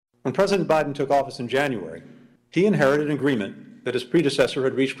When President Biden took office in January, he inherited an agreement that his predecessor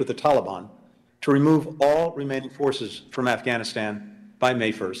had reached with the Taliban to remove all remaining forces from Afghanistan by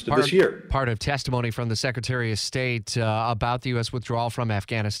May 1st of this year. Part of testimony from the Secretary of State about the U.S. withdrawal from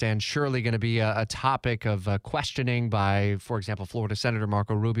Afghanistan surely going to be a topic of questioning by, for example, Florida Senator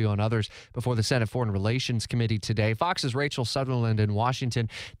Marco Rubio and others before the Senate Foreign Relations Committee today. Fox's Rachel Sutherland in Washington.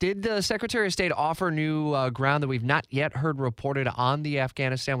 Did the Secretary of State offer new ground that we've not yet heard reported on the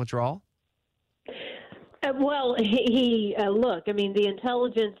Afghanistan withdrawal? Well, look, I mean, the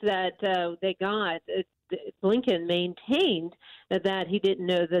intelligence that they got, Blinken maintained that he didn't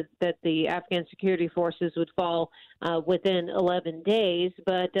know that the Afghan security forces would fall within 11 days.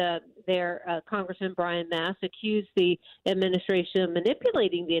 But their Congressman Brian Mast accused the administration of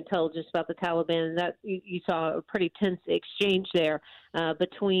manipulating the intelligence about the Taliban. And that you saw a pretty tense exchange there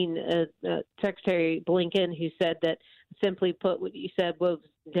between Secretary Blinken, who said that, simply put, what you said was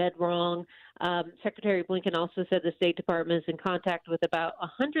dead wrong. Secretary Blinken also said the State Department is in contact with about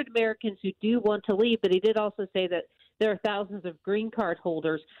 100 Americans who do want to leave, but he did also say that there are thousands of green card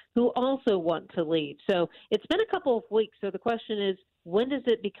holders who also want to leave. So it's been a couple of weeks. So the question is, when does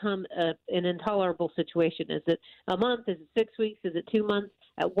it become an intolerable situation? Is it a month? Is it 6 weeks? Is it 2 months?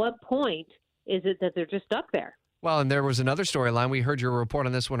 At what point is it that they're just stuck there? Well, and there was another storyline. We heard your report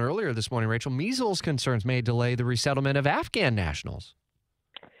on this one earlier this morning, Rachel. Measles concerns may delay the resettlement of Afghan nationals.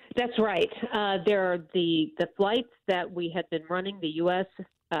 That's right. There are the flights that we had been running, the U.S.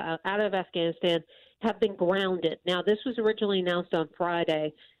 Out of Afghanistan, have been grounded. Now, this was originally announced on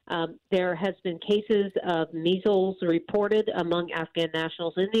Friday. There has been cases of measles reported among Afghan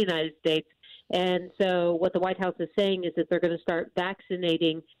nationals in the United States. And so what the White House is saying is that they're going to start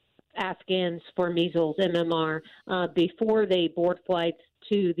vaccinating Afghans for measles, MMR, before they board flights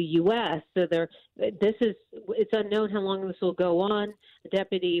to the U.S. So it's unknown how long this will go on.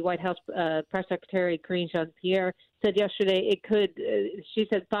 Deputy White House Press Secretary Karine Jean-Pierre said yesterday it could, she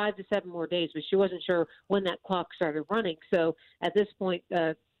said 5 to 7 more days, but she wasn't sure when that clock started running. So at this point,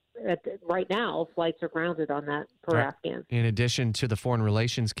 right now, flights are grounded on that per Afghan. In addition to the Foreign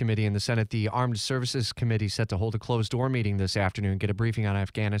Relations Committee in the Senate, the Armed Services Committee set to hold a closed-door meeting this afternoon, get a briefing on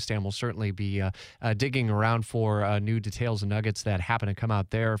Afghanistan. We'll certainly be digging around for new details and nuggets that happen to come out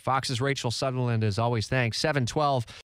there. Fox's Rachel Sutherland, as always, thanks. 7:12.